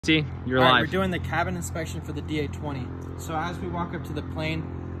See, you're All right, live. we're doing the cabin inspection for the DA-20. So as we walk up to the plane,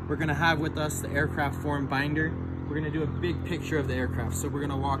 we're gonna have with us the aircraft form binder. We're gonna do a big picture of the aircraft. So we're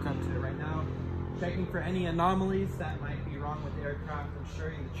gonna walk up to it right now, checking for any anomalies that might be wrong with the aircraft,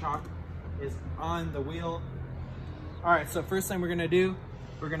 ensuring the chalk is on the wheel. All right, so first thing we're gonna do,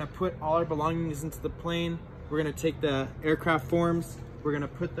 we're gonna put all our belongings into the plane. We're gonna take the aircraft forms, we're gonna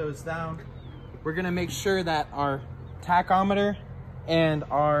put those down. We're gonna make sure that our tachometer and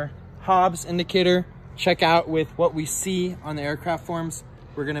our Hobbs indicator check out with what we see on the aircraft forms.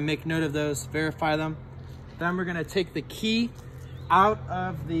 We're gonna make note of those, verify them. Then we're gonna take the key out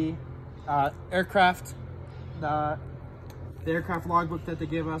of the aircraft, the aircraft logbook that they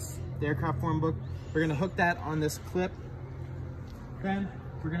give us, the aircraft form book. We're gonna hook that on this clip. Then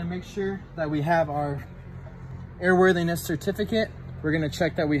we're gonna make sure that we have our airworthiness certificate. We're gonna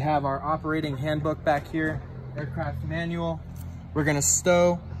check that we have our operating handbook back here, aircraft manual. We're gonna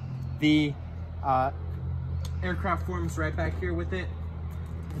stow the aircraft forms right back here with it.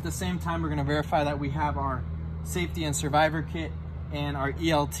 At the same time, we're gonna verify that we have our safety and survivor kit and our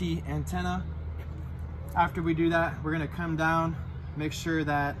ELT antenna. After we do that, we're gonna come down, make sure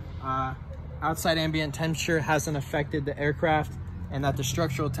that outside ambient temperature hasn't affected the aircraft and that the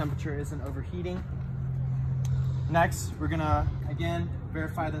structural temperature isn't overheating. Next, we're gonna, again,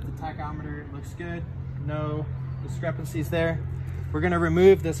 verify that the tachometer looks good, no discrepancies there. We're gonna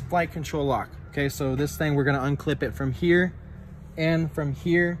remove this flight control lock. Okay, so this thing, we're gonna unclip it from here and from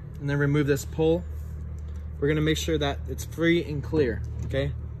here, and then remove this pull. We're gonna make sure that it's free and clear,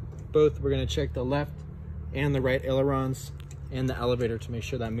 okay? Both, we're gonna check the left and the right ailerons and the elevator to make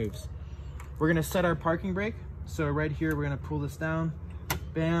sure that moves. We're gonna set our parking brake. So right here, we're gonna pull this down,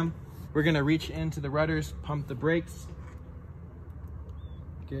 bam. We're gonna reach into the rudders, pump the brakes.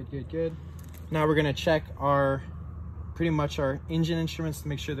 Good, good, good. Now we're gonna check pretty much our engine instruments to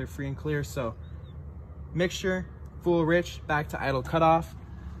make sure they're free and clear. So mixture, full rich, back to idle cutoff,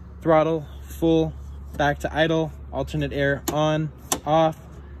 throttle, full, back to idle, alternate air on, off,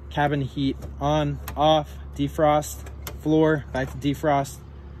 cabin heat on, off, defrost, floor, back to defrost.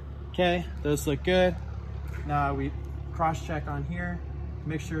 Okay, those look good. Now we cross check on here,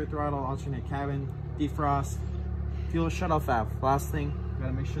 mixture, throttle, alternate cabin, defrost, fuel shutoff valve. Last thing, we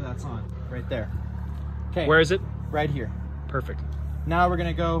gotta make sure that's on right there. Okay. Where is it? Right here. Perfect. Now we're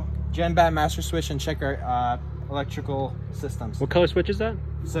gonna go Gen BAT master switch and check our electrical systems. What color switch is that?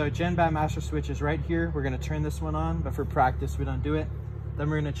 So Gen BAT master switch is right here. We're gonna turn this one on, but for practice, we don't do it. Then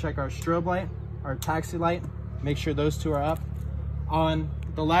we're gonna check our strobe light, our taxi light, make sure those two are up. On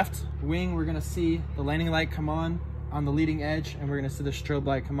the left wing, we're gonna see the landing light come on the leading edge, and we're gonna see the strobe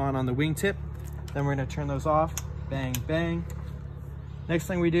light come on the wingtip. Then we're gonna turn those off, bang, bang. Next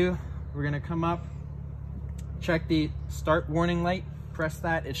thing we do, we're gonna come up, check the start warning light, press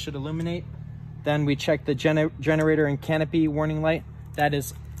that, it should illuminate. Then we check the generator and canopy warning light. That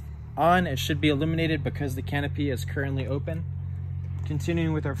is on, it should be illuminated because the canopy is currently open.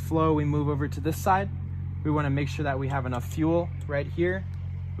 Continuing with our flow, we move over to this side. We wanna make sure that we have enough fuel right here.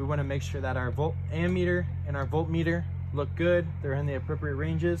 We wanna make sure that our volt ammeter and our voltmeter look good. They're in the appropriate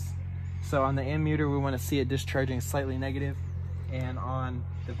ranges. So on the ammeter, we wanna see it discharging slightly negative. And on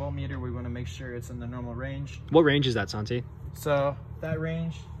the voltmeter, we want to make sure it's in the normal range. What range is that, Santi? So that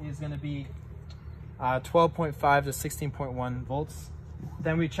range is going to be 12.5 to 16.1 volts.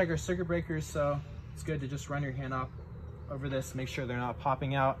 Then we check our circuit breakers, so it's good to just run your hand up over this, make sure they're not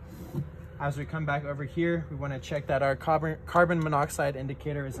popping out. As we come back over here, we want to check that our carbon monoxide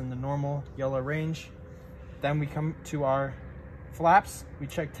indicator is in the normal yellow range. Then we come to our flaps, we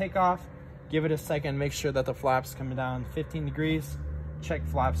check takeoff. Give it a second, make sure that the flaps come down 15 degrees. Check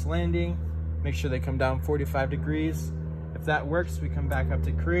flaps landing, make sure they come down 45 degrees. If that works, we come back up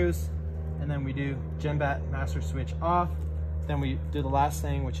to cruise, and then we do Gen BAT master switch off. Then we do the last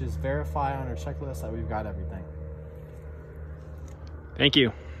thing, which is verify on our checklist that we've got everything. Thank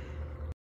you.